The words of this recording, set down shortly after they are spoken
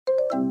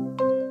Hello,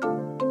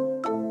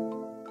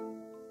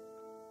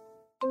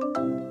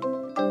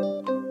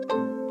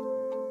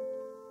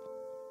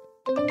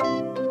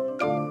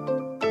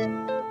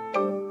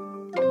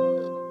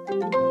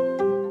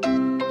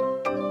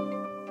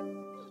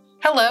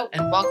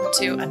 and welcome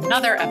to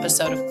another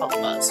episode of Quilt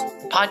Buzz,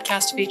 the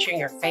podcast featuring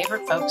your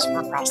favorite folks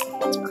from across the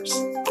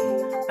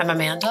quiltverse. I'm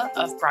Amanda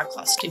of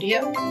Broadcloth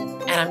Studio,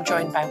 and I'm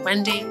joined by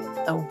Wendy,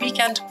 the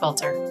weekend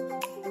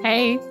quilter.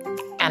 Hey.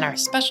 And our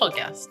special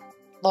guest,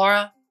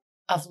 Laura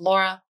of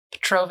Laura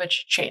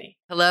Petrovich Cheney.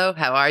 Hello,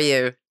 how are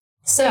you?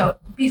 So,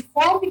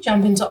 before we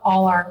jump into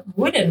all our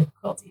wooden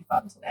quilty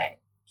fun today,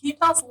 can you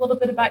tell us a little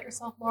bit about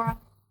yourself, Laura?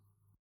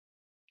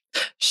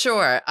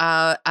 Sure.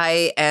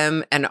 I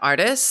am an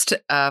artist,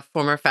 a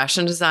former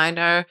fashion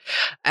designer,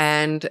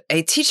 and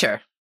a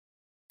teacher.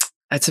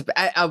 It's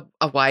a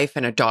wife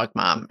and a dog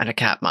mom and a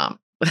cat mom.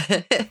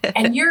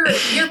 And you're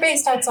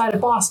based outside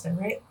of Boston,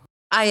 right?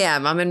 I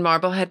am. I'm in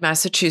Marblehead,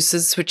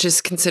 Massachusetts, which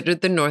is considered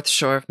the North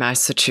Shore of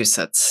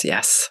Massachusetts.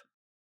 Yes.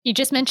 You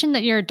just mentioned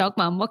that you're a dog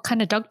mom. What kind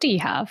of dog do you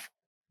have?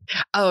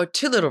 Oh,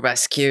 2 little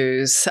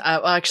rescues.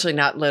 Well, actually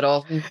not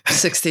little,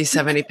 60,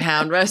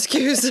 70-pound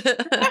rescues.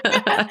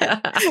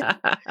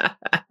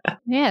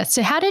 Yeah.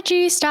 So how did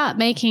you start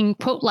making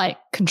quilt-like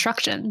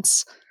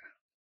constructions?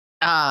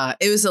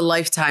 It was a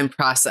lifetime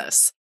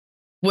process.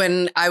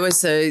 When I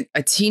was a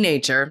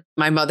teenager,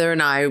 my mother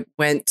and I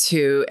went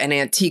to an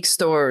antique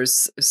store,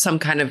 some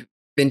kind of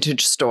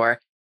vintage store,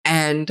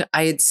 and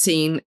I had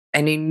seen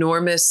an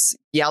enormous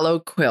yellow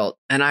quilt,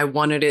 and I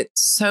wanted it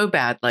so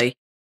badly.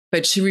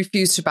 But she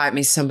refused to buy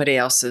me somebody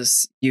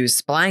else's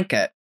used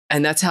blanket.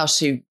 And that's how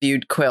she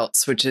viewed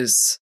quilts, which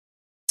is,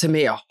 to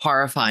me, a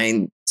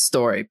horrifying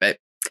story. But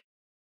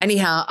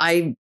anyhow,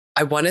 I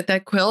wanted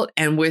that quilt.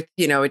 And with,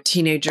 a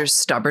teenager's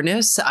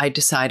stubbornness, I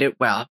decided,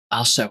 well,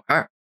 I'll show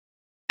her.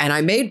 And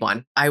I made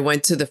one. I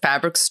went to the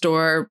fabric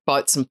store,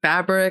 bought some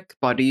fabric,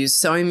 bought a used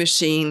sewing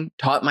machine,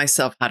 taught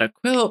myself how to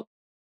quilt.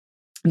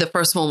 The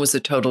first one was a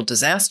total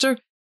disaster,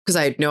 because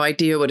I had no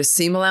idea what a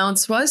seam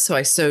allowance was. So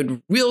I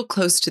sewed real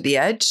close to the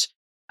edge.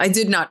 I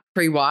did not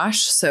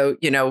pre-wash. So,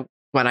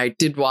 when I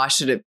did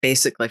wash it, it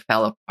basically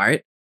fell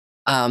apart.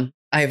 I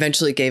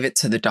eventually gave it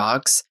to the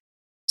dogs.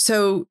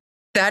 So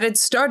that had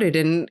started.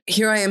 And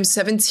here I am,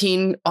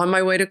 17, on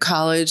my way to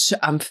college.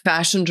 I'm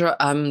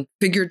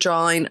figure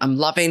drawing. I'm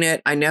loving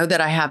it. I know that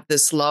I have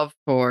this love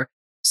for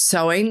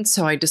sewing.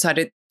 So I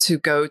decided to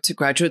go to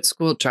graduate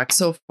school at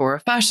Drexel for a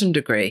fashion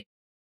degree,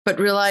 but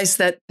realized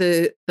that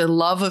the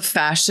love of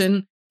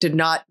fashion did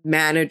not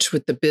manage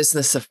with the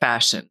business of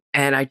fashion.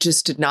 And I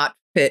just did not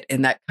fit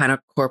in that kind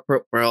of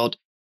corporate world.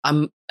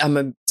 I'm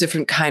a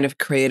different kind of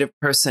creative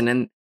person,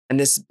 and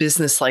this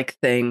business-like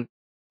thing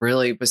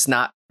really was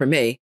not for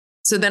me.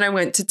 So then I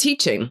went to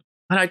teaching,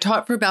 and I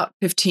taught for about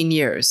 15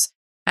 years.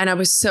 And I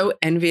was so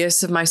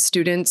envious of my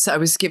students. I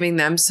was giving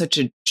them such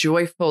a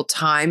joyful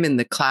time in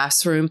the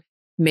classroom,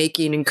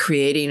 making and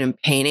creating and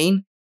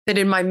painting, that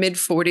in my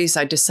mid-40s,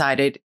 I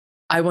decided,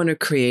 I want to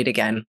create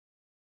again.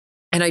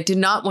 And I did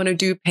not want to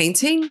do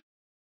painting.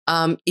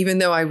 Even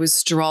though I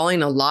was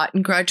drawing a lot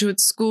in graduate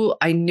school,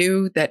 I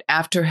knew that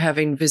after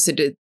having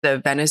visited the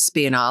Venice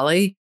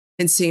Biennale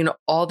and seeing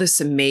all this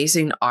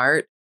amazing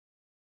art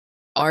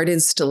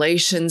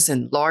installations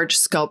and large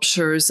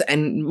sculptures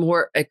and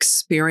more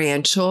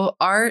experiential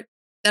art,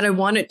 that I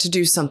wanted to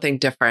do something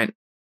different.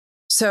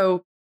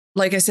 So,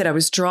 like I said, I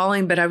was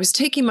drawing, but I was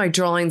taking my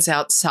drawings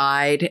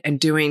outside and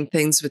doing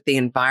things with the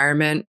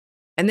environment.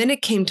 And then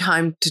it came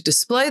time to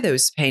display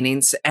those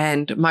paintings.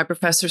 And my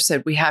professor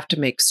said, we have to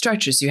make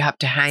stretchers. You have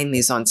to hang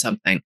these on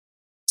something.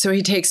 So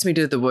he takes me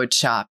to the wood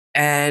shop.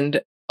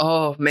 And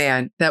oh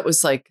man, that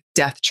was like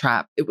death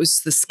trap. It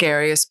was the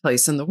scariest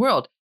place in the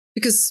world,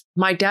 because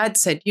my dad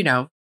said,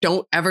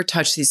 don't ever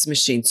touch these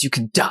machines. You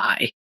could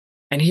die.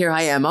 And here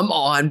I am, I'm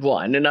on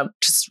one, and I'm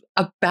just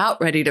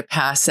about ready to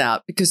pass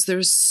out because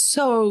they're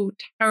so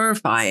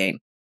terrifying.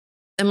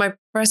 And my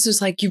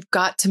professor's like, you've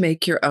got to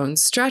make your own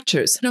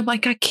stretchers. And I'm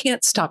like, I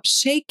can't stop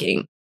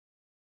shaking.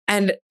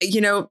 And,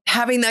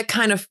 having that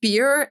kind of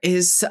fear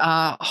is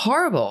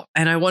horrible.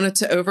 And I wanted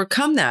to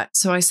overcome that.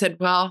 So I said,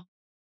 well,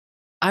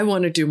 I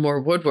want to do more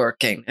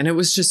woodworking. And it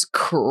was just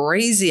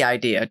crazy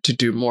idea to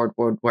do more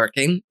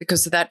woodworking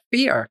because of that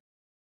fear.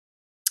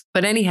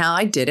 But anyhow,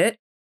 I did it.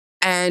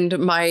 And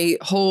my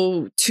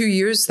whole 2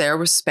 years there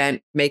was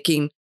spent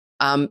making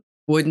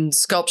wooden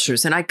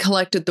sculptures. And I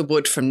collected the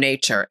wood from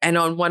nature. And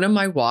on one of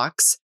my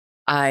walks,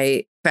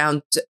 I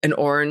found an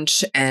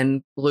orange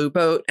and blue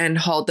boat and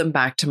hauled them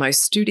back to my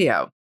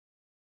studio.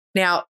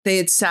 Now, they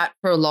had sat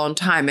for a long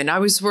time, and I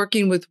was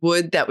working with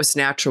wood that was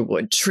natural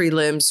wood, tree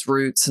limbs,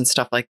 roots, and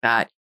stuff like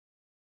that.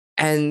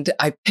 And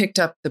I picked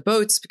up the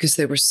boats because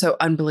they were so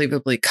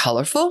unbelievably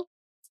colorful.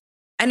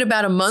 And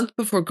about a month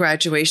before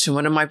graduation,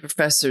 one of my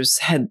professors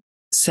had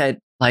said,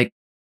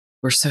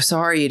 we're so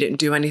sorry you didn't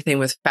do anything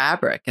with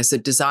fabric. As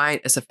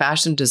a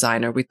fashion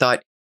designer, we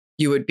thought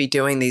you would be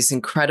doing these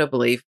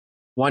incredibly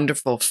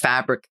wonderful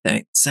fabric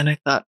things. And I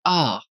thought,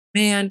 oh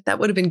man, that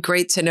would have been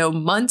great to know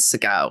months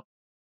ago.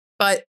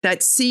 But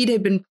that seed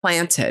had been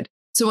planted.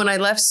 So when I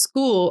left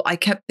school, I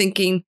kept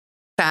thinking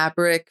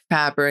fabric,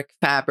 fabric,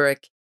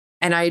 fabric.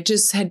 And I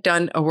just had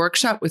done a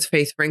workshop with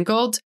Faith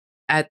Ringgold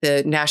at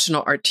the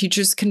National Art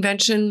Teachers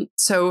Convention.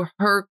 So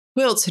her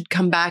quilts had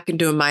come back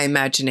into my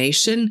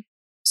imagination.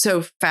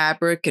 So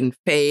fabric and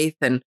faith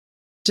and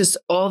just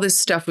all this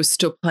stuff was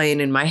still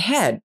playing in my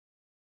head.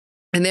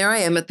 And there I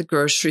am at the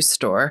grocery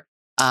store.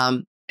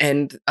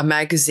 And a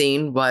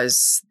magazine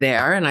was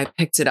there and I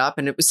picked it up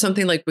and it was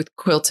something like with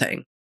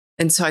quilting.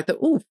 And so I thought,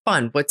 oh,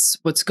 fun.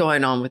 What's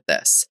going on with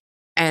this?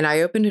 And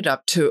I opened it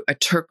up to a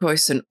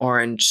turquoise and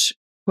orange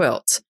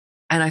quilt.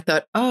 And I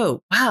thought,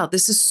 oh, wow,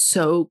 this is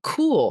so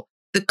cool.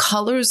 The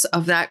colors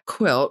of that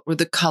quilt were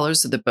the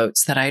colors of the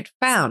boats that I had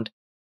found.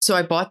 So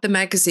I bought the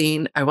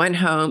magazine. I went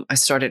home. I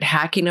started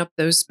hacking up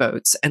those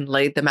boats and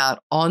laid them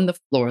out on the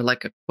floor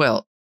like a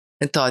quilt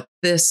and thought,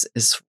 this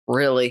is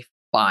really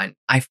fun.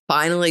 I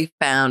finally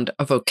found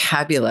a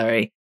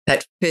vocabulary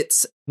that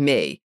fits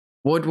me.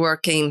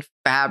 Woodworking,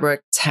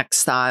 fabric,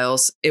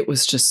 textiles. It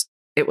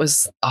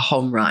was a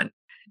home run.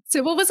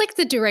 So what was like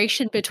the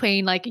duration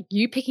between like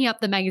you picking up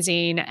the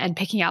magazine and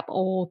picking up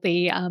all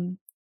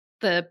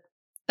that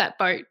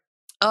boat?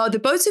 The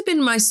boats have been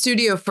in my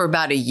studio for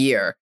about a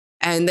year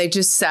and they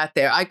just sat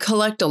there. I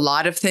collect a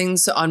lot of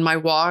things on my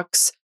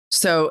walks.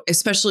 So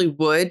especially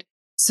wood.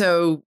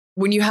 So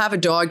when you have a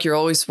dog, you're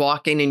always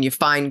walking and you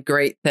find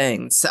great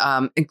things,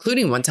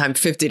 including one time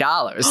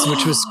 $50,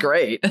 which was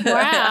great.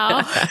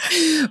 Wow.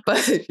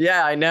 But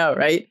yeah, I know,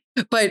 right?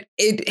 But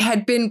it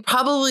had been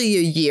probably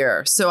a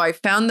year. So I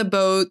found the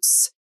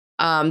boats.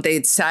 They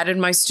had sat in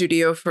my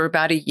studio for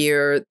about a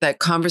year. That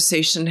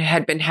conversation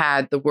had been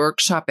had. The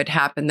workshop had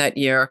happened that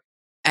year.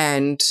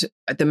 And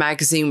the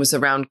magazine was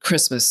around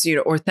Christmas,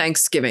 or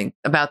Thanksgiving,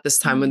 about this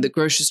time when the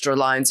grocery store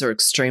lines are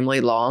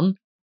extremely long.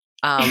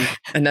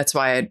 And that's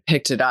why I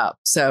picked it up.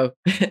 So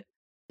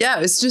yeah,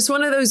 it's just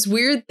one of those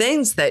weird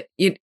things that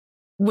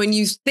when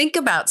you think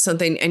about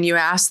something and you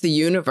ask the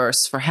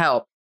universe for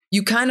help,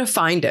 you kind of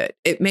find it.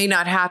 It may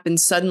not happen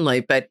suddenly,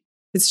 but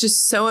it's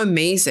just so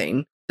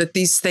amazing that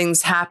these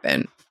things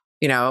happen,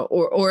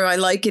 or I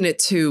liken it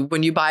to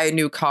when you buy a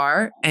new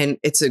car and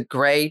it's a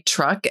gray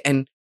truck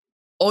and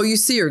all you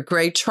see are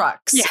gray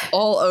trucks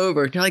all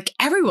over. You're like,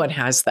 everyone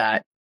has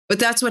that. But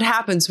that's what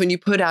happens when you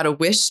put out a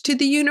wish to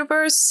the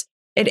universe.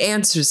 It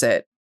answers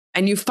it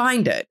and you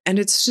find it. And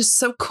it's just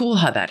so cool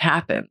how that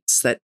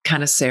happens, that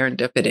kind of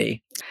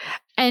serendipity.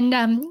 And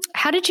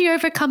how did you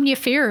overcome your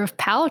fear of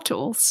power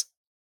tools?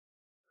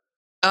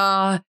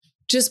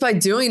 Just by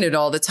doing it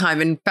all the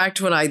time. In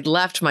fact, when I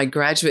left, my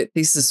graduate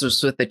thesis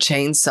was with a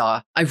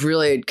chainsaw. I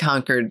really had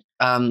conquered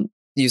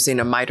using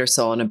a miter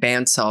saw and a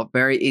bandsaw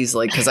very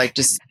easily because I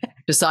just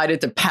decided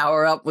to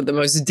power up with the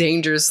most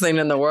dangerous thing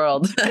in the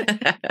world.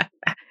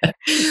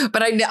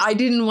 But I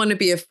didn't want to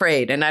be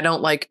afraid, and I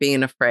don't like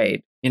being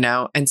afraid,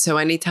 And so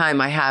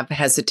anytime I have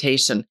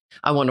hesitation,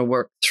 I want to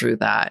work through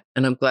that.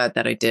 And I'm glad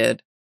that I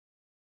did.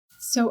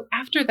 So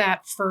after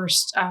that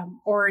first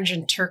orange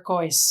and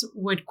turquoise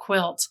wood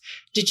quilt,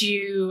 did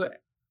you,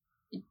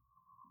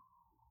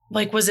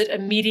 was it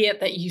immediate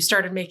that you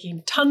started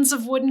making tons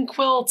of wooden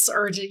quilts,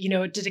 or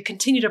did it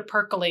continue to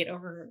percolate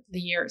over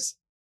the years?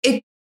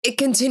 It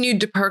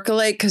continued to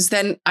percolate because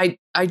then I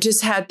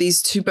just had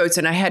these two boats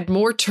and I had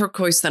more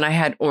turquoise than I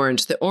had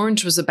orange. The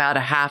orange was about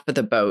a half of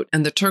the boat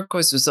and the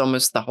turquoise was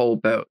almost the whole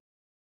boat.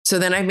 So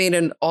then I made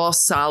an all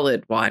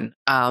solid one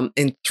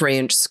in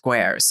 3-inch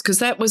squares because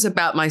that was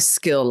about my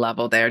skill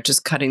level there,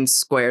 just cutting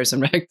squares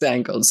and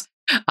rectangles.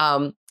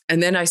 And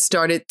then I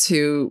started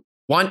to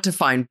want to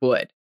find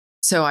wood.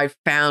 So I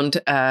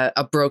found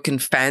a broken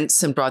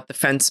fence and brought the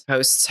fence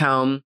posts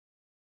home.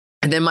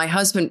 And then my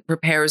husband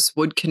prepares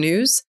wood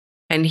canoes.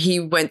 And he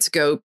went to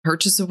go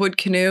purchase a wood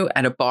canoe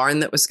at a barn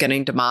that was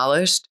getting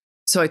demolished.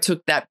 So I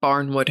took that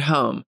barn wood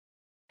home.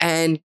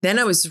 And then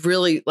I was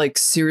really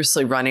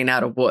seriously running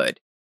out of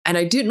wood. And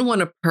I didn't want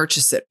to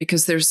purchase it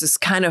because there's this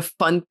kind of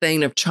fun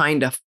thing of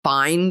trying to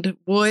find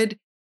wood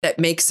that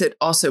makes it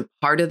also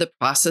part of the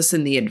process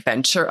and the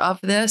adventure of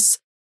this.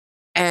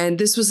 And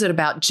this was at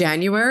about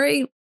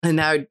January.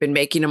 And I'd been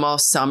making them all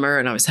summer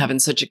and I was having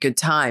such a good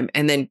time.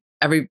 And then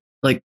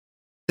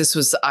this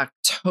was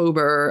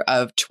October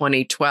of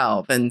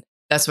 2012, and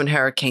that's when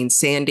Hurricane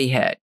Sandy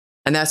hit.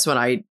 And that's when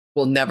I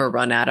will never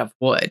run out of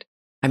wood.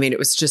 I mean, it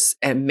was just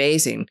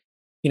amazing.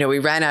 We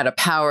ran out of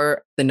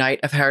power the night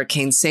of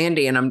Hurricane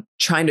Sandy, and I'm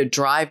trying to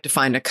drive to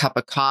find a cup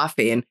of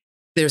coffee. And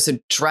there's a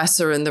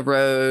dresser in the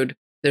road.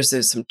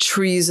 There's some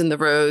trees in the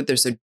road.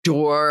 There's a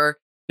door.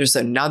 There's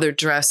another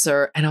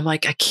dresser. And I'm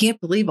like, I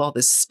can't believe all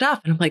this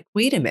stuff. And I'm like,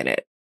 wait a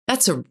minute.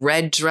 That's a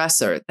red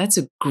dresser. That's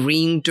a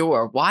green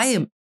door. Why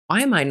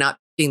am I not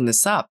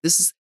this up?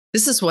 This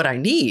is what I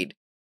need.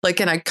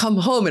 And I come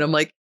home and I'm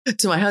like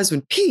to my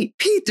husband, Pete,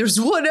 there's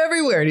wood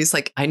everywhere. And he's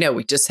like, I know,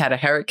 we just had a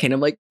hurricane.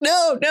 I'm like,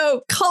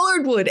 no,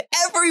 colored wood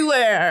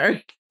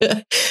everywhere.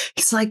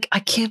 He's like, I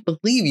can't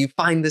believe you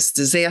find this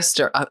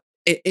disaster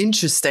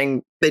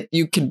interesting that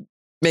you can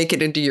make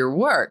it into your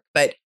work.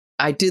 But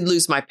I did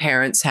lose my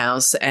parents'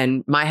 house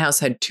and my house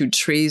had 2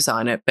 trees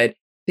on it. But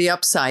the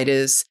upside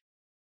is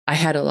I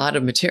had a lot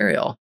of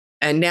material.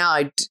 And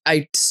now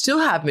I still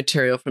have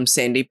material from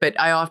Sandy, but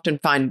I often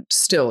find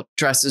still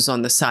dresses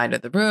on the side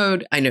of the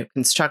road. I know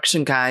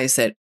construction guys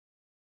that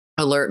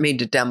alert me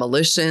to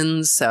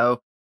demolitions.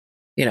 So,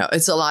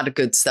 it's a lot of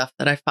good stuff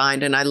that I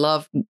find, and I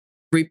love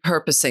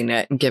repurposing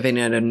it and giving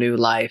it a new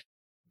life.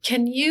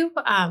 Can you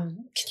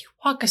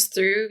walk us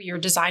through your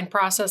design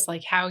process,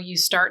 like how you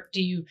start?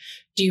 Do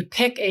you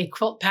pick a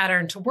quilt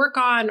pattern to work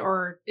on,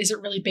 or is it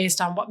really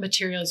based on what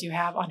materials you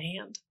have on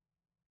hand?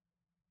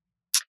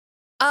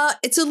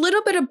 It's a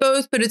little bit of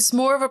both, but it's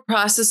more of a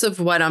process of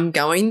what I'm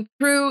going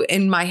through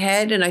in my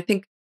head. And I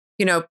think,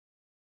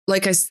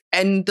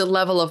 and the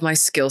level of my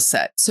skill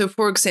set. So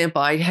for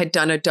example, I had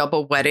done a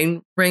double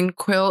wedding ring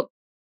quilt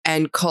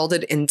and called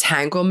it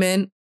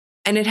Entanglement.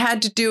 And it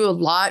had to do a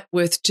lot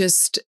with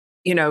just,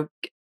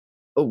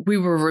 we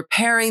were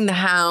repairing the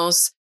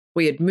house.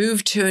 We had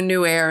moved to a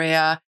new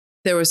area.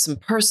 There was some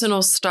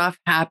personal stuff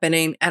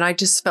happening. And I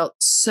just felt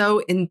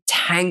so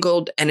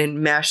entangled and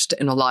enmeshed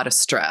in a lot of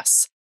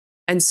stress.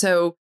 And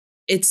so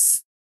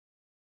it's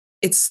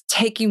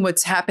taking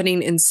what's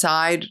happening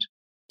inside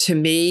to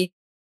me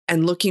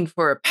and looking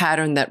for a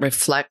pattern that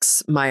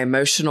reflects my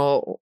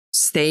emotional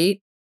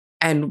state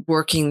and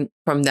working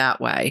from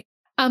that way.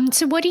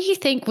 So what do you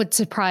think would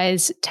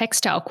surprise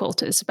textile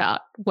quilters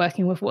about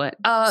working with wood?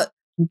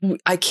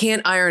 I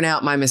can't iron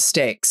out my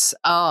mistakes.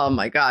 Oh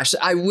my gosh.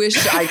 I wish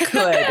I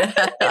could.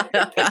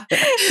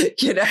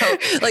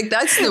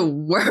 That's the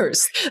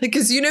worst.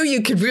 Because,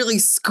 you could really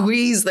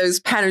squeeze those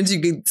patterns.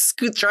 You could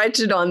stretch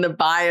it on the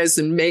bias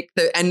and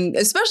and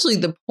especially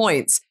the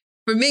points.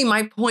 For me,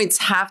 my points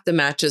have to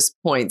match as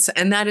points.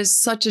 And that is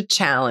such a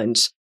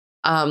challenge.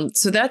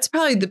 So that's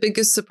probably the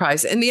biggest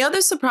surprise. And the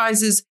other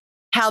surprise is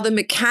how the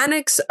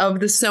mechanics of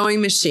the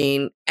sewing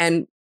machine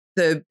and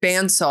the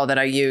bandsaw that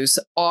I use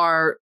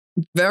are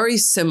very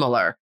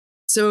similar.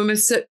 So a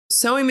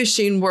sewing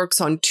machine works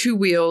on two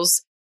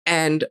wheels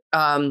and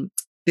the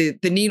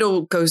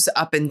needle goes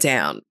up and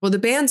down. Well, the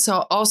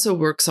bandsaw also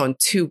works on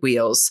two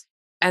wheels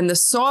and the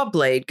saw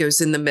blade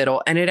goes in the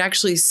middle and it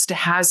actually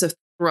has a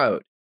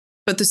throat.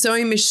 But the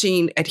sewing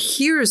machine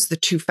adheres the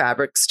two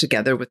fabrics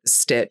together with the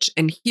stitch.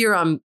 And here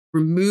I'm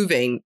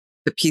removing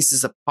the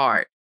pieces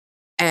apart.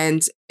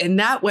 And in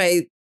that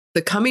way,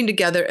 the coming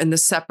together and the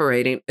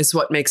separating is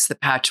what makes the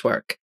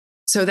patchwork.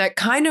 So that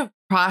kind of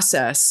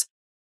process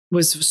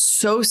was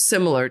so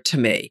similar to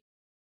me.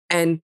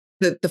 And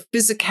the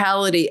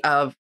physicality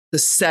of the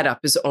setup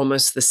is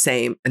almost the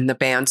same in the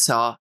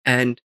bandsaw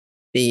and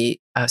the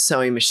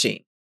sewing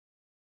machine.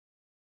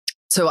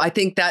 So I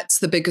think that's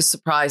the biggest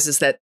surprise is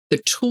that the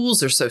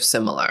tools are so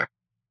similar.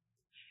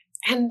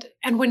 And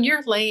when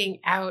you're laying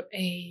out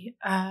a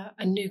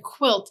new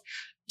quilt,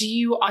 do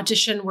you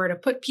audition where to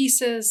put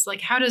pieces?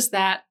 Like, how does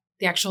the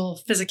actual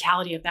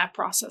physicality of that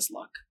process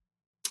look?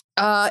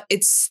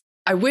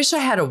 I wish I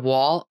had a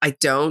wall. I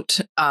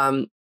don't.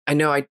 I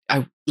know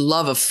I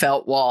love a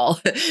felt wall.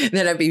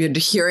 Then I've been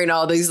hearing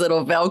all these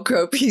little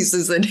Velcro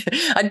pieces and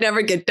I'd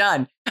never get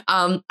done.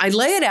 I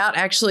lay it out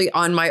actually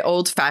on my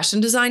old fashion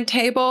design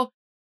table.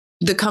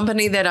 The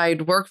company that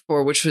I'd worked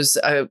for, which was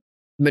a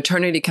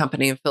maternity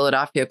company in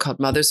Philadelphia called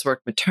Mother's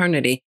Work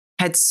Maternity,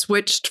 had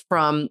switched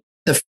from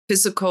the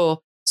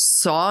physical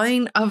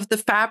sawing of the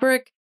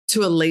fabric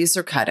to a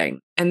laser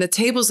cutting. And the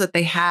tables that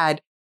they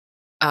had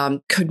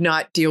could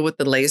not deal with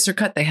the laser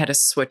cut. They had to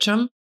switch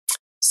them.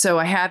 So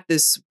I have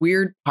this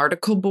weird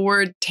particle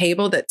board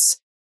table that's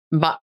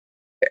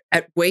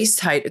at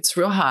waist height. It's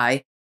real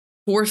high,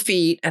 4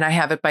 feet, and I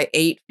have it by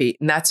 8 feet.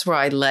 And that's where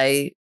I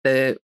lay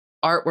the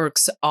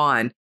artworks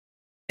on.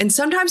 And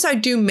sometimes I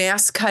do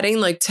mass cutting.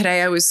 Like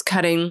today I was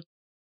cutting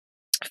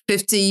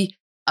 50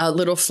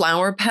 little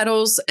flower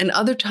petals. And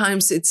other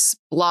times it's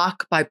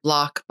block by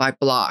block by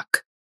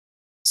block.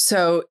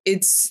 So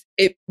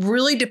it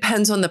really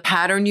depends on the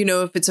pattern.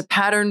 If it's a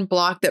pattern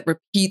block that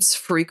repeats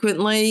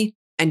frequently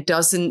and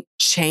doesn't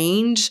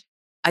change,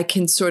 I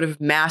can sort of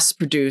mass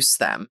produce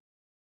them.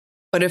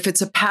 But if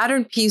it's a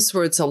pattern piece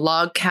where it's a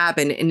log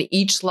cabin and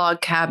each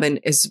log cabin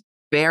is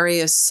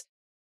various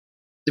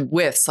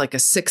widths, like a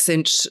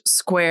 6-inch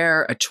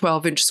square, a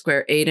 12-inch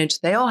square,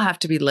 8-inch, they all have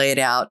to be laid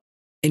out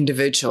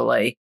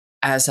individually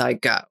as I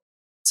go.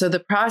 So the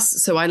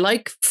process, so I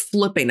like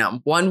flipping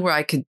them, one where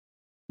I could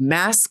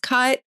mass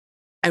cut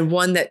and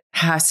one that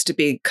has to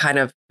be kind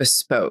of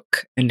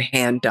bespoke and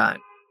hand done.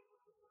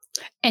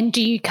 And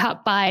do you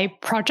cut by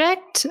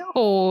project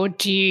or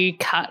do you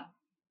cut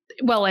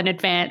well in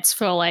advance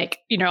for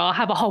I'll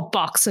have a whole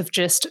box of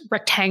just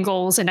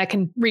rectangles and I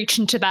can reach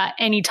into that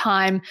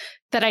anytime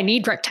that I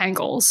need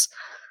rectangles?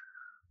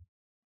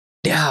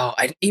 No,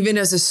 even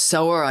as a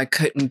sewer, I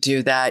couldn't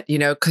do that,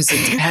 because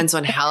it depends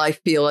on how I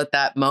feel at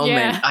that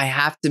moment. Yeah. I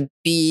have to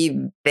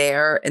be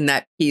there in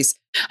that piece.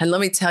 And let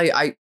me tell you,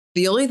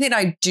 the only thing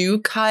I do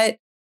cut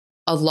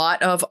a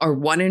lot of are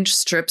 1-inch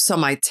strips on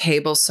my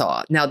table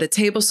saw. Now, the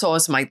table saw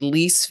is my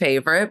least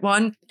favorite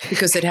one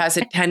because it has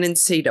a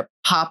tendency to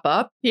pop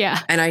up. Yeah.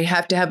 And I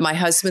have to have my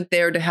husband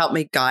there to help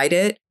me guide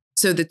it.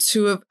 So that's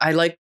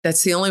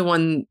the only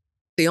one,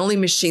 The only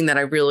machine that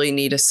I really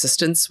need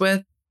assistance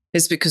with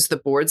is because the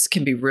boards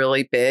can be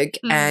really big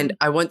and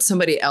I want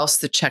somebody else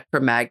to check for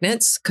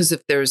magnets, because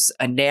if there's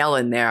a nail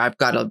in there, I've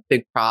got a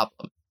big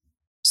problem.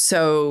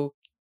 So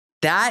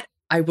that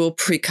I will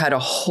pre-cut a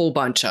whole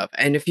bunch of.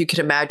 And if you could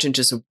imagine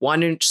just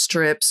 1-inch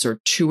strips or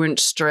 2-inch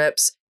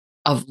strips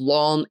of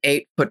long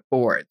 8-foot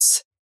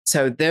boards.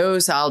 So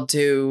those I'll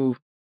do,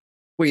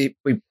 we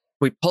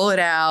pull it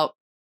out,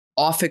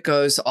 off it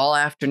goes all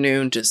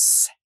afternoon,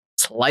 just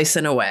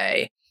slicing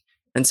away.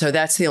 And so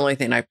that's the only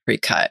thing I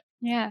pre-cut.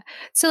 Yeah.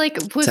 So like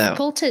with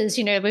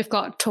quilters, we've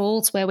got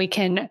tools where we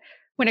can,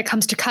 when it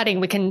comes to cutting,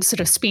 we can sort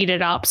of speed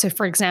it up. So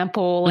for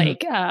example,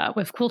 like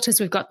with quilters,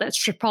 we've got that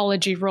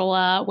stripology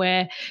ruler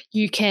where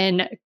you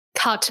can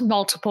cut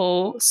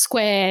multiple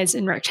squares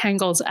and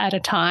rectangles at a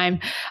time.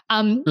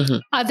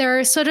 Are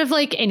there sort of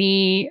like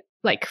any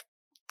like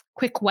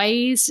quick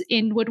ways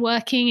in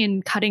woodworking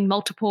and cutting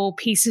multiple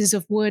pieces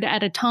of wood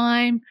at a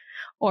time?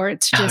 Or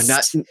it's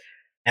just...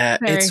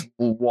 it's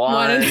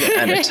one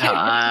at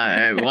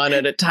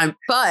a time.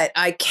 But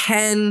I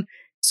can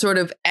sort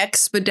of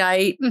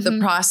expedite the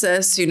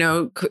process,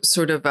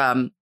 sort of,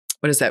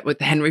 what is that?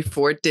 What Henry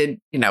Ford did,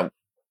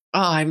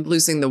 I'm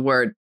losing the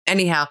word.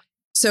 Anyhow,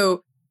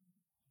 so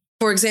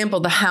for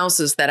example, the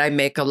houses that I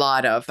make a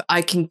lot of,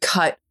 I can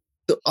cut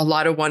a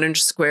lot of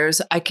 1-inch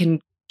squares. I can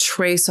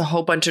trace a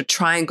whole bunch of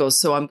triangles.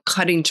 So I'm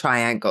cutting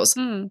triangles.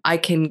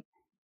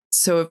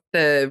 So if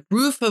the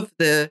roof of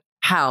the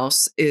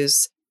house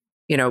is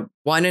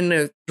 1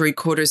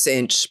 3/4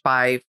 inch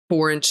by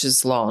 4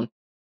 inches long,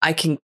 I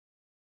can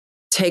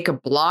take a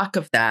block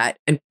of that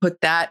and put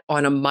that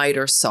on a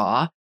miter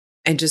saw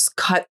and just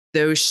cut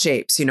those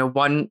shapes,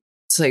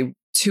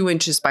 2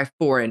 inches by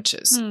 4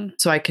 inches.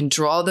 So I can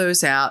draw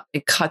those out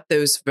and cut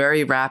those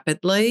very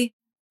rapidly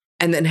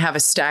and then have a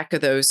stack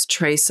of those,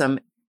 trace them,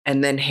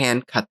 and then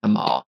hand cut them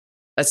all.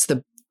 That's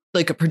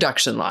like a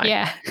production line.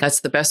 Yeah. That's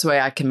the best way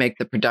I can make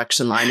the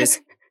production line is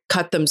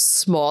cut them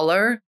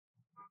smaller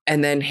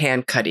and then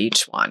hand cut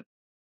each one.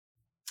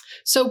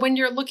 So when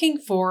you're looking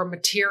for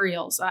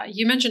materials,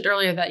 you mentioned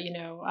earlier that,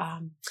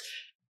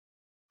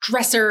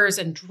 dressers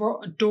and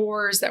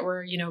doors that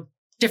were,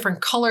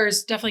 different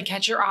colors definitely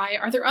catch your eye.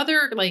 Are there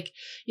other,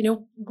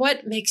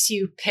 what makes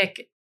you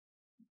pick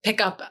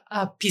up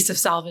a piece of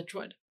salvage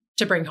wood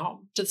to bring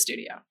home to the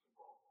studio?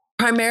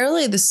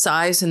 Primarily the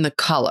size and the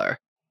color.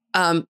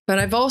 But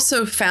I've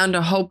also found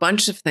a whole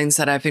bunch of things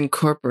that I've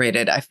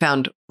incorporated. I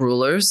found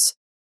rulers.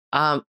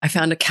 I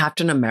found a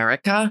Captain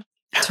America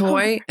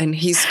toy, and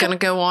he's going to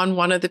go on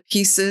one of the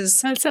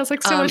pieces. That sounds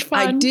like so much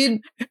fun. I did.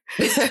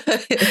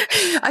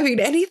 I mean,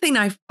 anything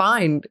I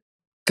find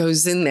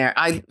goes in there.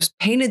 I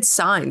painted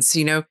signs.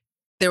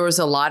 There was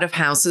a lot of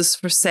houses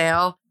for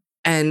sale,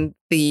 and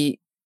the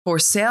for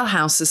sale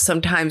houses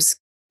sometimes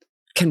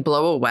can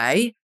blow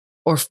away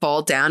or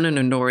fall down in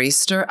a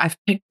nor'easter. I've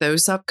picked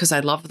those up because I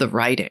love the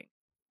writing.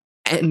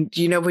 And,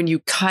 when you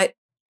cut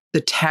the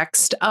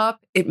text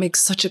up, it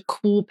makes such a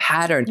cool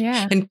pattern.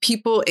 Yeah. And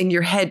people in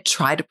your head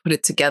try to put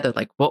it together.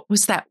 Like, what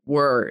was that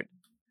word?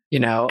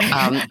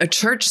 A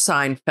church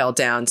sign fell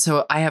down.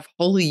 So I have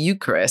Holy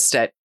Eucharist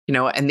at,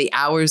 and the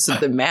hours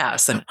of the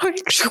Mass and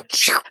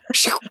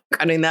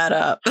cutting that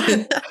up.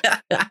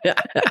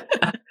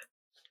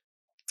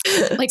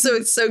 So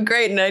it's so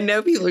great. And I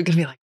know people are going to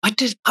be like,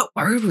 what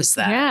word was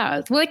that?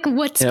 Yeah. Like,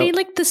 what's been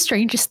like the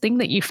strangest thing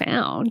that you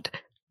found?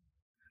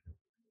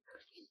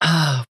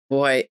 Oh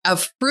boy, a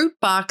fruit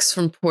box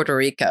from Puerto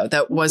Rico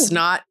that was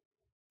not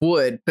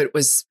wood, but it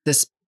was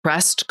this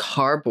pressed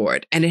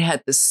cardboard, and it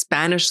had the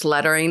Spanish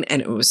lettering,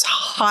 and it was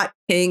hot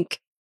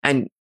pink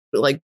and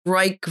like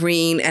bright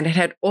green, and it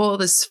had all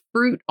this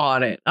fruit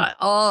on it.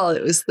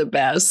 It was the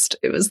best.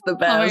 It was the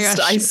best. Oh my gosh,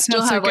 I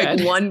still have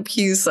like one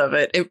piece of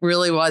it. It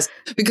really was,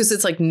 because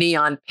it's like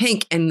neon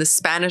pink, and the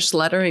Spanish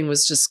lettering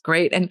was just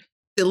great. And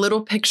the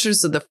little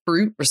pictures of the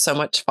fruit were so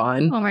much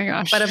fun. Oh my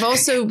gosh. But I've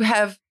also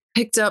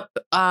picked up,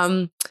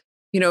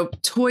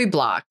 toy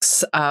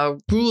blocks,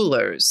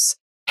 rulers,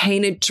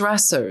 painted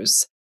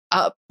dressers,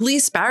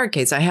 police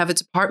barricades. I have a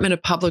Department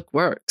of Public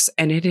Works,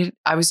 and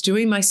I was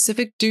doing my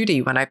civic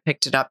duty when I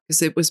picked it up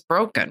because it was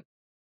broken,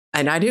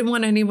 and I didn't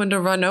want anyone to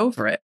run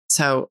over it.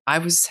 So I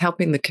was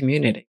helping the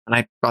community, and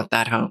I brought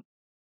that home.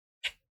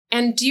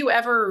 And do you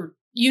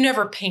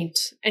never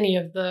paint any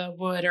of the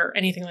wood or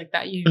anything like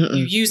that? You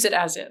use it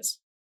as is?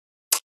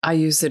 I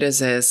use it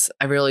as is.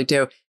 I really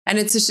do. And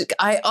it's just,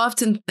 I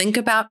often think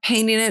about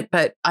painting it,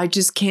 but I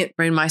just can't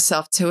bring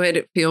myself to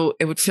it.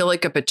 It would feel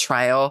like a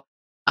betrayal.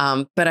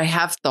 But I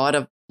have thought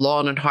of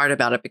long and hard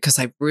about it because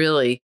I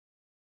really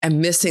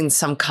am missing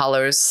some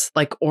colors.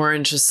 Like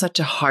orange is such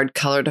a hard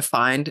color to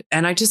find.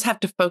 And I just have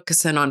to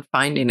focus in on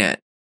finding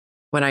it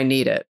when I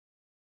need it.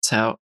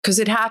 So, because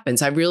it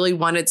happens. I really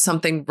wanted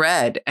something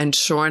red. And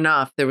sure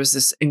enough, there was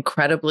this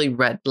incredibly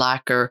red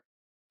lacquer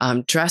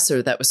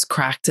dresser that was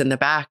cracked in the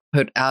back,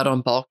 put out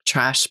on bulk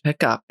trash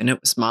pickup, and it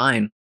was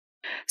mine.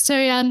 So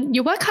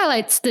your work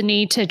highlights the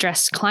need to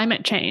address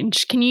climate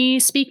change. Can you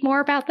speak more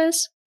about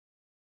this?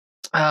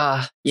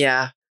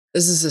 Yeah,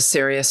 this is a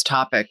serious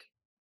topic.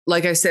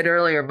 like I said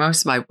earlier,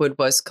 most of my wood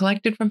was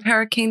collected from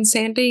Hurricane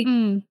Sandy,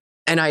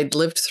 and I'd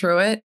lived through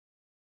it.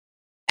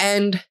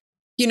 And,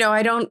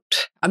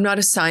 I'm not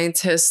a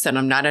scientist and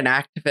I'm not an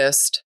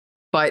activist,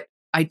 but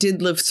I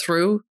did live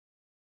through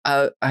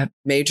a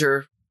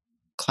major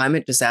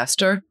climate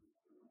disaster.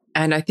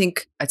 And I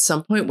think at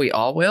some point we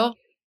all will.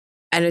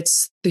 And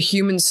it's the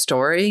human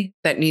story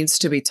that needs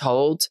to be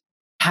told.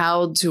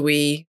 How do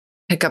we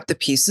pick up the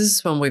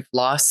pieces when we've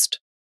lost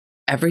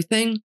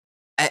everything?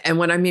 And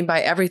what I mean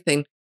by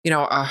everything,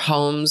 our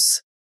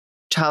homes,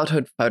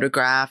 childhood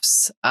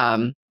photographs,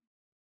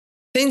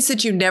 things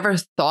that you never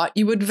thought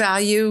you would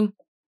value,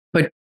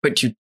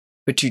 but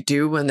you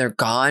do when they're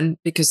gone,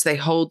 because they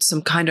hold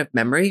some kind of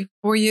memory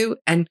for you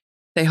and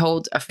they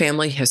hold a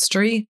family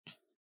history.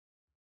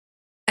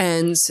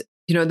 And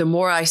the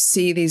more I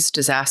see these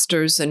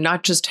disasters, and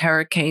not just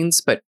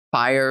hurricanes, but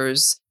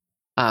fires,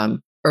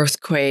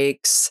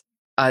 earthquakes,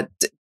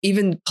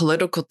 even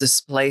political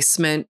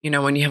displacement,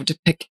 when you have to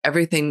pick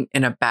everything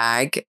in a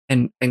bag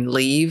and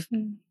leave,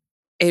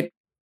 it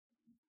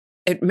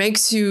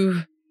makes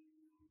you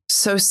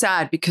so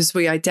sad, because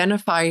we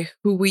identify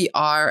who we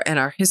are and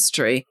our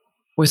history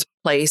with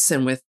place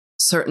and with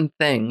certain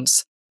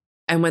things.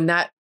 And when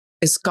that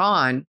is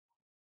gone,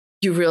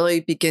 you really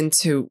begin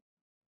to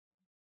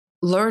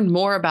learn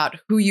more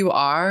about who you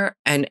are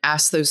and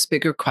ask those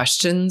bigger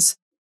questions.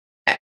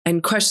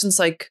 And questions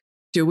like,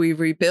 do we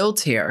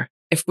rebuild here?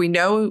 If we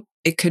knew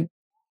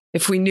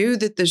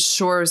that the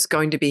shore is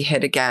going to be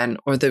hit again,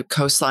 or the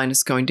coastline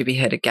is going to be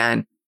hit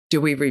again, do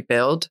we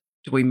rebuild?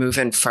 Do we move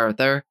in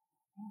further?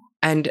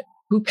 And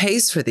who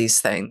pays for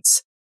these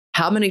things?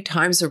 How many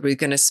times are we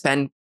going to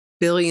spend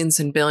billions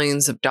and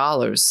billions of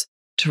dollars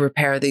to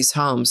repair these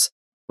homes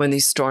when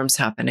these storms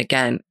happen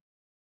again?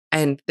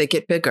 And they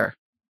get bigger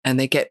and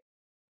they get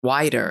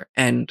wider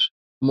and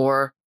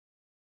more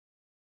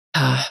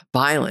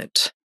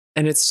violent.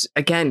 And it's,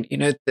 again,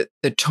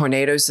 the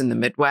tornadoes in the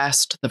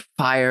Midwest, the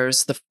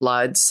fires, the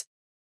floods.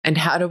 And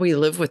how do we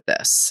live with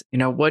this?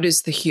 What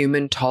is the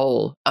human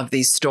toll of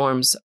these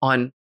storms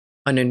on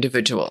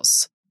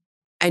individuals?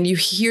 And you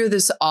hear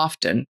this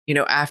often,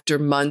 after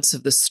months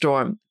of the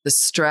storm, the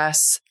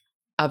stress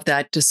of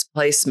that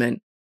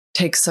displacement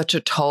takes such a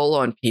toll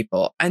on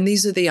people. And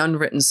these are the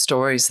unwritten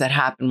stories that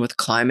happen with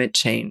climate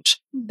change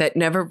that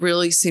never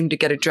really seem to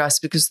get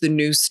addressed because the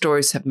news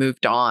stories have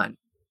moved on.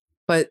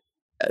 But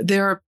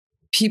there are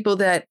people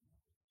that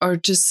are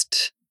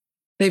just,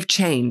 they've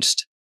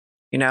changed,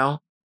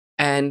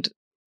 and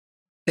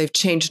they've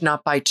changed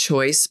not by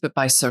choice, but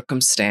by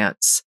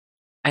circumstance.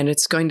 And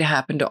it's going to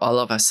happen to all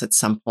of us at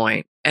some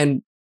point.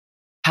 And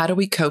how do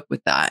we cope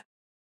with that?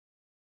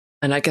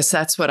 And I guess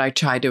that's what I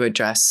try to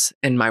address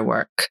in my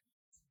work.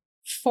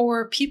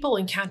 For people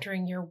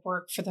encountering your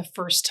work for the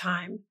first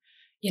time,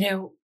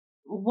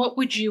 what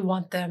would you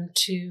want them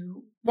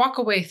to walk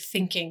away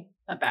thinking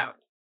about?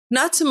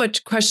 Not so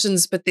much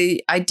questions, but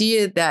the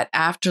idea that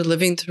after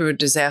living through a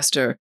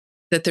disaster,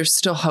 that there's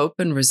still hope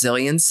and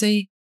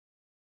resiliency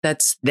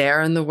that's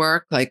there in the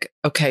work. Like,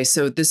 okay,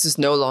 so this is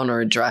no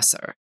longer a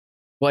dresser.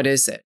 What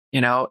is it?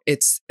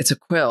 It's a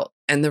quilt.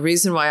 And the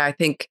reason why I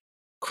think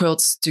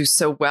quilts do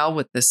so well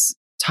with this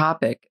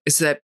topic is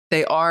that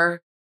they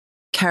are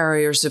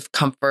carriers of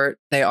comfort.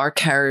 They are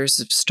carriers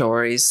of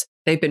stories.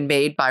 They've been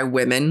made by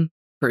women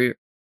for,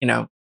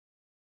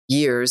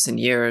 years and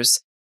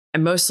years,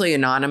 and mostly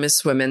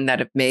anonymous women that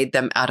have made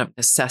them out of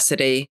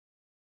necessity.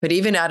 But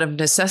even out of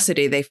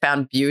necessity, they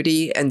found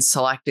beauty in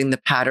selecting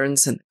the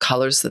patterns and the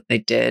colors that they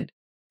did.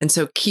 And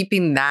so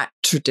keeping that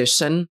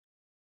tradition,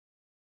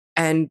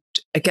 and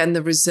again,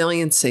 the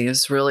resiliency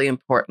is really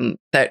important,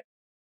 that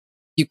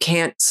you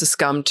can't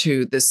succumb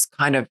to this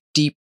kind of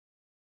deep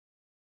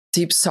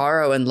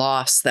sorrow and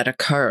loss that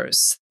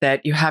occurs,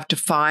 that you have to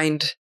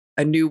find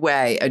a new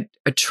way,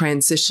 a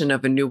transition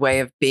of a new way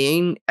of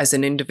being as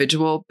an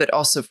individual, but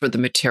also for the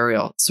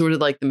material, sort of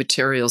like the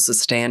materials a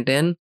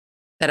stand-in,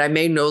 that I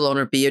may no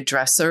longer be a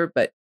dresser,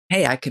 but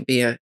hey, I can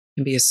be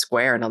a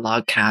square in a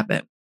log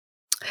cabin.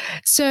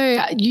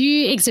 So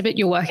you exhibit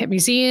your work at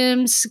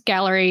museums,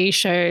 gallery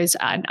shows,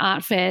 and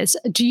art fairs.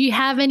 Do you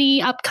have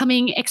any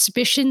upcoming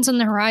exhibitions on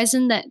the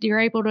horizon that you're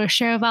able to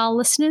share with our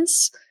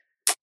listeners?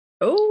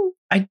 Oh,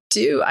 I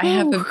do. I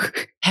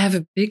have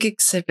a big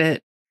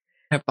exhibit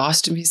at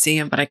Boston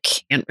Museum, but I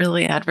can't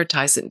really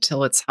advertise it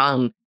until it's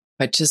hung.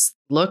 But just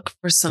look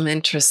for some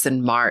interest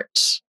in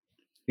March.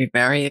 It'll be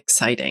very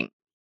exciting.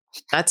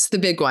 That's the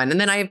big one.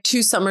 And then I have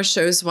 2 summer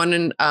shows, one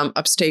in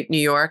upstate New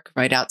York,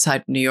 right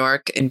outside New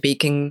York in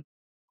Beacon.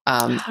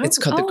 It's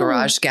called the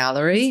Garage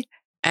Gallery,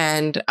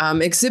 and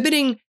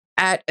exhibiting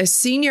at a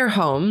senior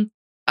home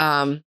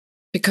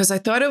because I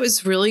thought it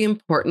was really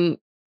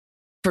important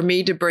for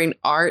me to bring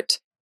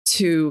art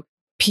to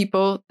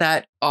people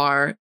that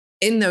are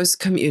in those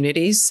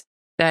communities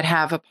that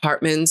have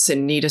apartments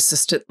and need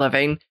assisted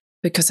living,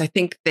 because I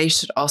think they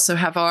should also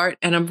have art.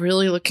 And I'm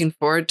really looking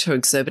forward to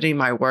exhibiting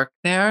my work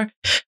there.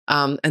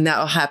 And that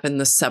will happen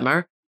this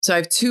summer. So I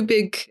have 2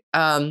 big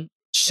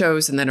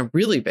shows and then a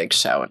really big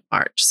show in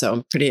March. So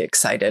I'm pretty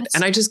excited.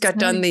 And I just got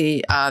done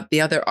the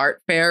other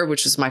art fair,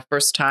 which was my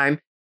first time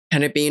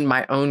kind of being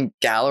my own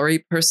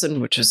gallery person,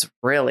 which is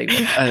really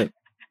a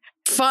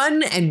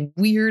fun and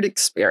weird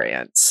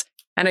experience.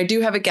 And I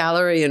do have a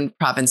gallery in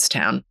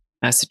Provincetown,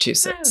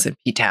 Massachusetts, in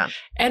P-Town.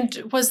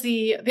 And was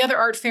the other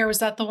art fair, was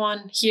that the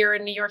one here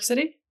in New York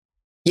City?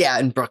 Yeah,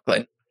 in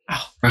Brooklyn.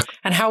 Oh,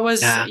 and how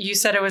was, you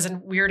said it was a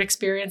weird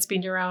experience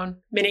being your own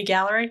mini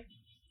gallery?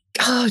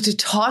 Oh, to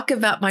talk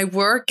about my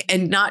work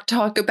and not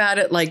talk about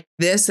it like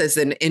this as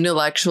an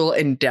intellectual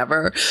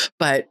endeavor,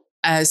 but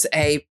as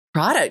a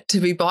product to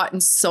be bought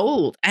and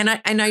sold. And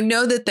I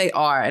know that they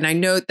are. And I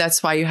know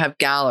that's why you have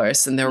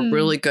gallerists and they're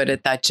really good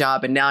at that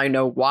job. And now I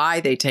know why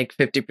they take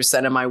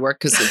 50% of my work,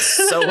 because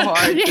it's so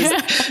hard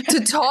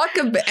to talk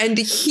about and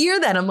to hear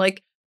that. I'm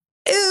like,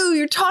 ew,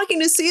 you're talking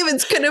to see if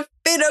it's going to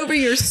fit over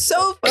your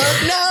sofa.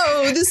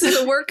 No, this is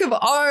a work of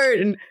art.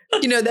 And,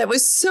 that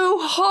was so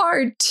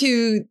hard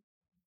to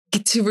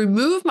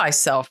remove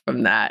myself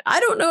from that. I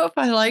don't know if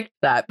I liked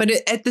that, but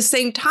at the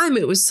same time,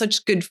 it was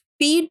such good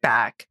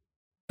feedback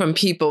from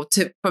people,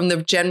 from the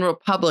general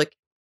public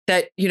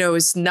that,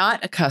 is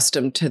not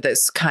accustomed to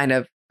this kind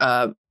of,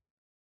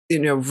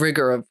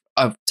 rigor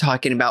of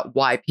talking about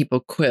why people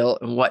quilt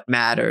and what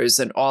matters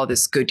and all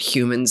this good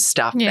human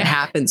stuff that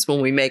happens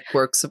when we make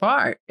works of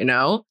art, And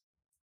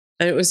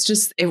it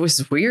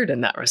was weird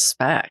in that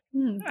respect.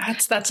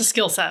 That's a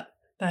skill set.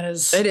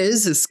 It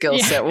is a skill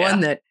set, one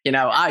that,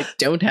 I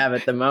don't have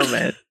at the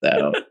moment.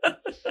 So,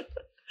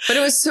 but it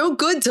was so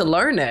good to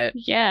learn it.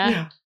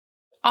 Yeah.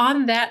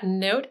 On that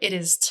note, it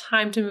is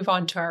time to move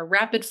on to our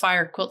rapid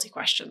fire quilty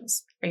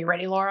questions. Are you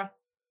ready, Laura?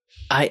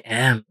 I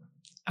am.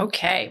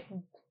 Okay.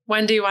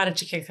 Wendy, why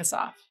don't you kick us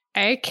off?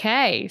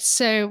 Okay.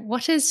 So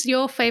what is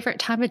your favorite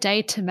time of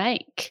day to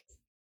make?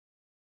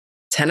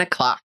 10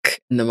 o'clock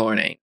in the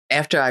morning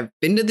after I've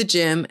been to the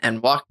gym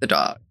and walked the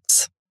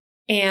dogs.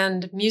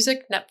 And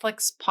music,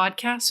 Netflix,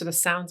 podcasts, or the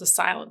sounds of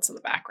silence in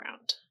the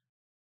background?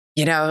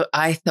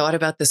 I thought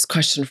about this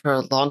question for a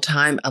long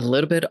time, a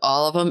little bit,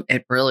 all of them.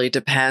 It really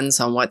depends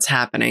on what's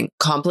happening.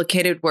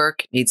 Complicated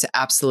work needs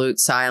absolute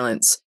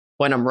silence.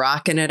 When I'm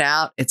rocking it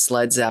out, it's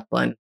Led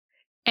Zeppelin.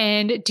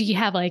 And do you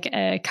have like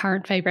a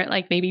current favorite,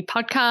 like maybe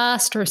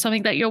podcast or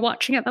something that you're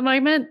watching at the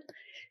moment?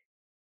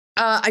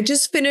 I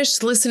just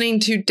finished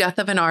listening to Death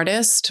of an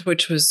Artist,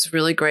 which was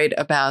really great,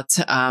 about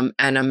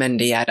Anna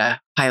Mendieta.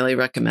 Highly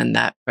recommend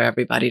that for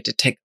everybody to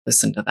take a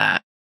listen to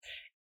that.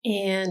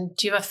 And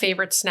do you have a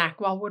favorite snack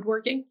while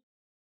woodworking?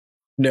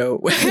 No,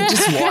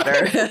 just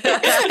water.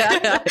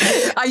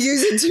 I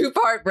use a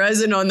 2-part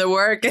resin on the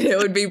work and it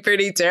would be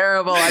pretty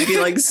terrible. I'd be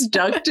like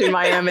stuck to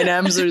my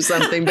M&Ms or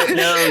something, but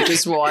no,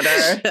 just water.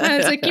 I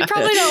was like, you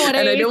probably don't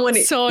want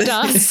to eat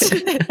sawdust.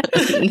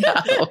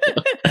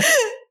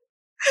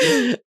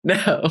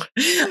 No.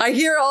 I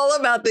hear all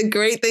about the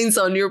great things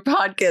on your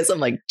podcast.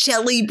 I'm like,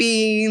 jelly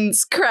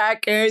beans,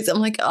 crackers. I'm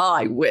like, oh,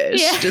 I wish.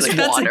 Yeah, just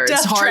water.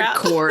 It's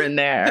hardcore in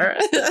there.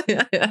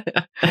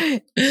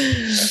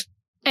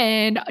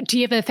 And do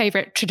you have a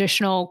favorite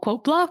traditional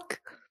quilt block?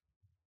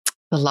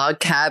 The log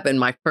cabin,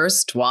 my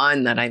first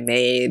one that I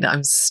made.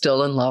 I'm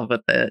still in love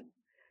with it.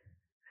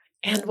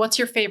 And what's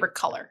your favorite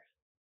color?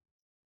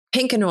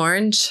 Pink and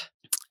orange.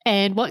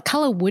 And what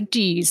color wood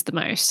do you use the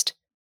most?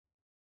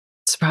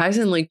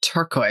 Surprisingly,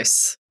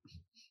 turquoise.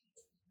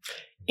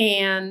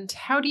 And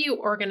how do you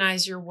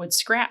organize your wood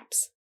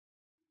scraps?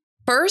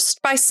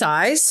 First by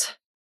size,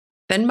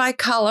 then by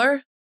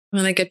color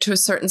when I get to a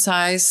certain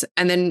size,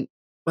 and then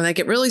when I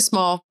get really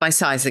small, by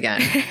size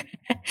again.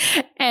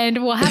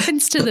 And what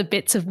happens to the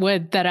bits of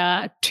wood that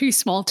are too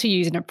small to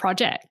use in a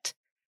project?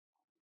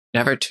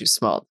 Never too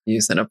small to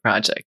use in a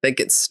project. They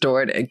get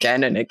stored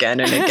again and again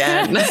and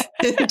again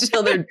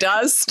until they're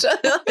dust.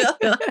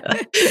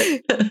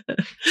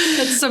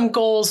 That's some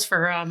goals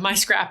for my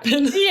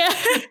scrapping. Yeah.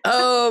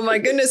 Oh my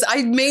goodness.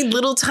 I made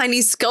little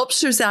tiny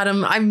sculptures out of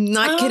them. I'm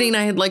not kidding.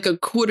 I had like a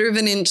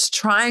 1/4 inch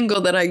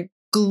triangle that I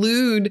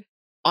glued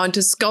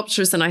onto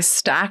sculptures and I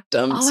stacked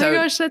them. Oh my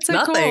gosh, that's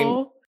so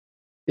cool.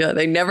 Yeah,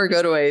 they never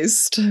go to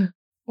waste.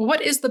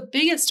 What is the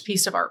biggest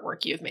piece of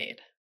artwork you've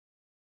made?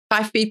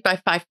 5 feet by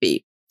 5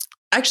 feet.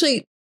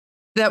 Actually,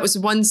 that was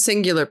one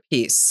singular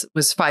piece,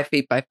 was 5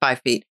 feet by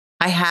 5 feet.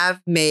 I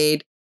have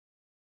made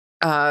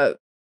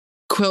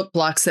quilt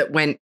blocks that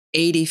went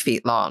 80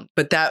 feet long,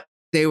 but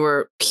they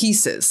were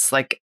pieces,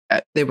 like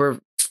they were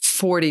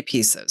 40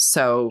 pieces.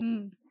 So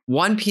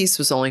one piece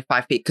was only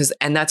 5 feet,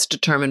 and that's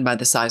determined by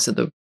the size of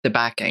the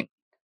backing.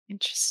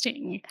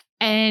 Interesting.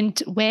 And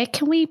where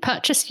can we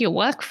purchase your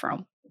work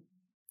from?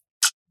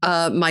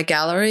 My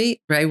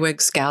gallery, Ray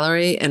Wiggs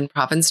Gallery in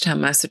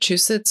Provincetown,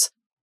 Massachusetts,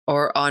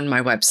 or on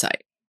my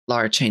website,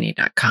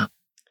 laurachaney.com.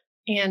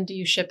 And do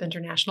you ship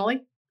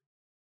internationally?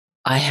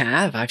 I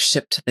have. I've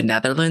shipped to the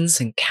Netherlands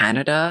and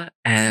Canada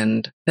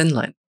and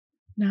Finland.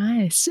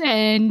 Nice.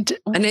 And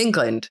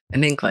England.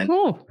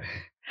 Oh.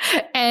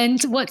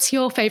 And what's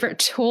your favorite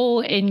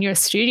tool in your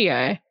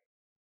studio?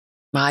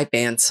 My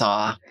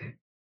bandsaw.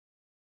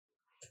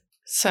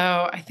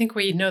 So I think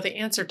we know the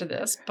answer to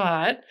this,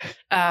 but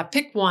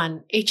pick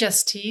one: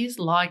 HST's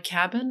Log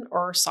Cabin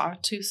or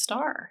Sawtooth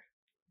Star.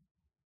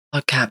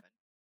 Log Cabin.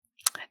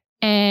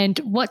 And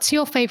what's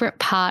your favorite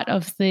part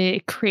of the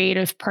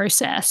creative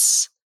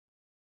process?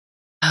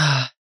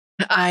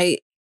 I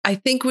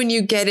think when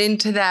you get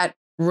into that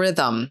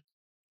rhythm,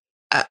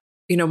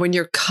 when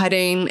you're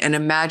cutting and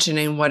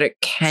imagining what it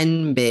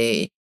can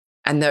be,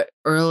 and the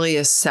early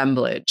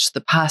assemblage,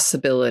 the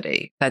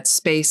possibility, that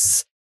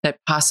space, that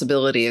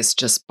possibility is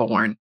just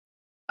born.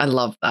 I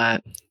love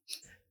that.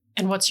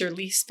 And what's your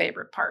least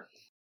favorite part?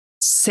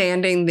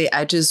 Sanding the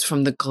edges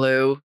from the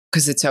glue,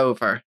 because it's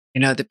over.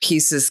 The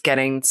pieces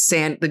getting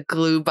sand, the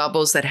glue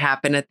bubbles that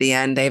happen at the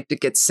end, they have to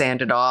get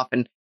sanded off,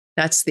 and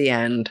that's the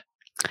end.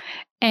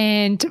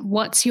 And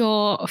what's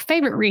your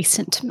favorite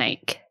recent to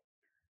make?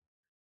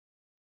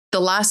 The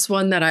last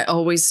one that I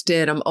always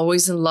did, I'm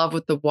always in love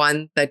with the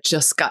one that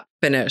just got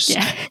finished.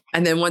 Yeah.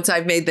 And then once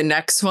I've made the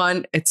next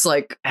one, it's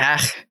like,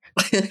 The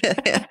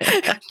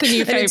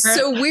new favorite. It's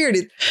so weird.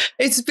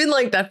 It's been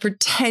like that for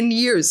 10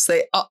 years.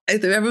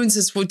 Everyone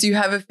says, well, do you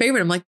have a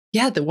favorite? I'm like,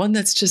 yeah, the one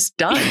that's just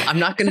done. I'm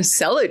not going to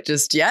sell it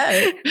just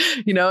yet.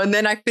 And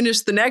then I finish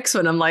the next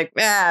one. I'm like,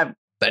 send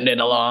it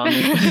along.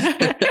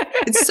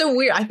 It's so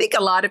weird. I think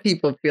a lot of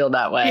people feel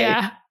that way.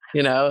 Yeah.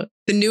 The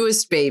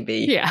newest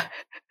baby. Yeah.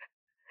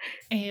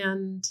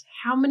 And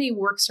how many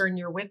works are in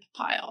your WIP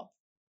pile?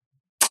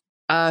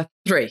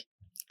 3.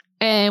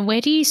 And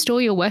where do you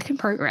store your work in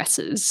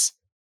progresses?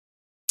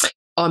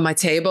 On my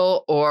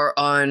table or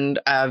on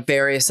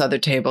various other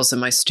tables in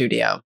my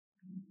studio.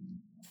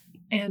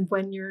 And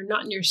when you're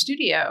not in your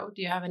studio,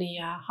 do you have any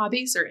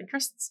hobbies or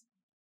interests?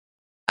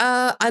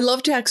 I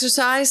love to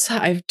exercise.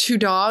 I have 2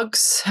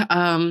 dogs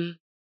and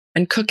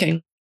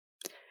cooking.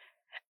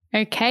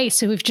 Okay,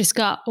 so we've just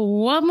got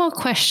one more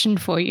question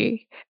for you.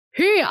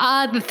 Who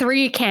are the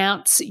 3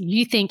 accounts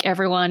you think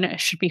everyone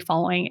should be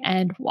following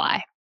and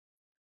why?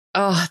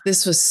 Oh,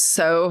 this was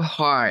so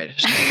hard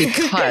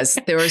because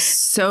there were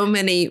so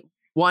many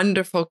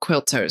wonderful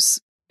quilters,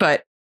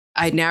 but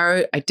I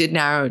did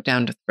narrow it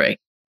down to 3.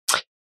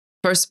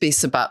 First,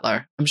 Bisa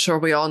Butler. I'm sure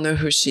we all know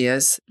who she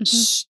is.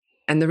 Mm-hmm.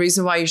 And the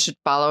reason why you should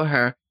follow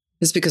her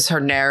is because her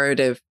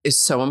narrative is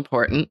so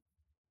important.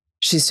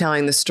 She's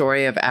telling the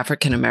story of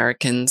African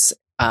Americans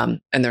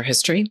and their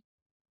history,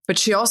 but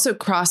she also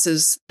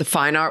crosses the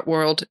fine art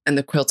world and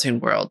the quilting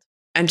world.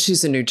 And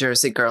she's a New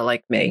Jersey girl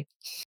like me.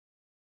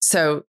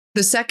 So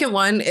the second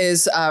one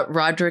is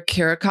Roderick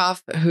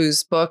Kirikoff,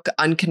 whose book,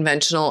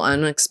 Unconventional,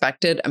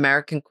 Unexpected,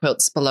 American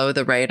Quilts Below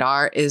the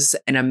Radar, is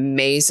an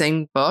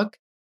amazing book.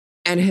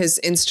 And his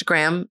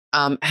Instagram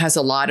has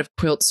a lot of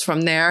quilts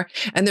from there.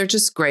 And they're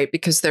just great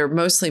because they're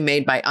mostly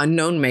made by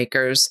unknown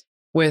makers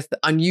with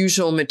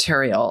unusual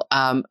material,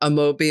 a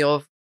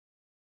mobile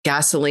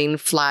gasoline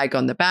flag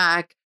on the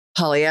back,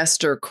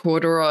 polyester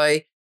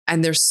corduroy.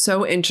 And they're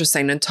so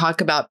interesting and talk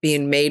about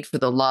being made for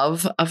the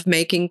love of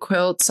making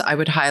quilts. I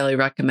would highly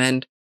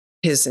recommend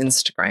his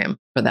Instagram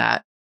for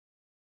that.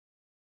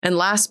 And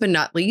last but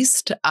not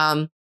least,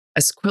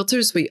 as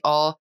quilters, we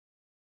all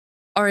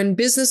are in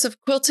business of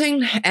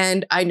quilting,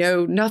 and I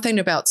know nothing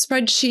about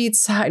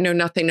spreadsheets. I know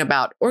nothing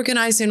about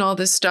organizing all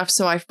this stuff.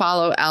 So I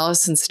follow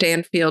Allison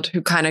Stanfield,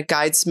 who kind of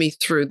guides me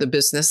through the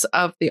business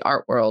of the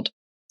art world.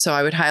 So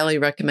I would highly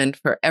recommend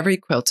for every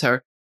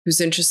quilter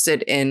who's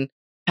interested in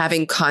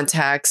having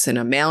contacts and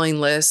a mailing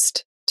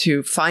list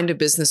to find a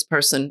business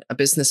person, a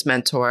business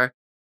mentor,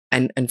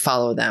 and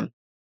follow them.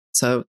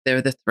 So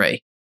they're the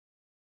 3.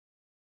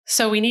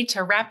 So we need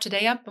to wrap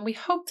today up, and we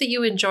hope that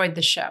you enjoyed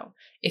the show.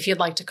 If you'd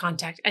like to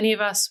contact any of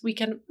us, we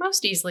can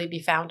most easily be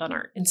found on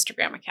our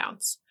Instagram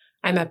accounts.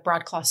 I'm at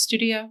Broadcloth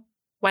Studio.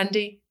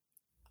 Wendy.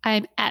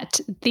 I'm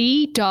at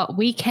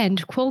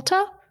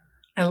the.weekendquilter.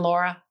 And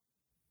Laura.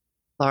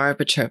 Laura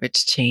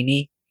Petrovich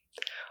Cheney.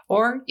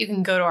 Or you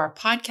can go to our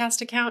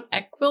podcast account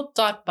at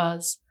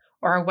quilt.buzz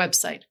or our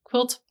website,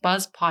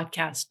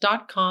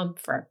 quiltbuzzpodcast.com,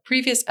 for our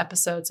previous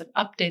episodes and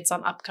updates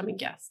on upcoming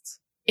guests.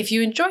 If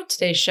you enjoyed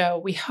today's show,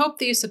 we hope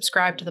that you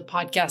subscribe to the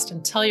podcast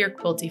and tell your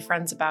quilty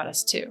friends about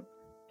us too.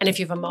 And if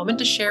you have a moment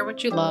to share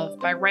what you love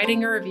by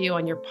writing a review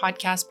on your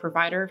podcast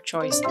provider of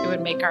choice, it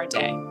would make our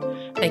day.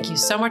 Thank you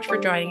so much for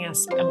joining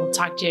us, and we'll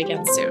talk to you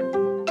again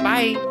soon.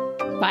 Bye.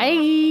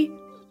 Bye.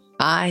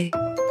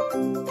 Bye.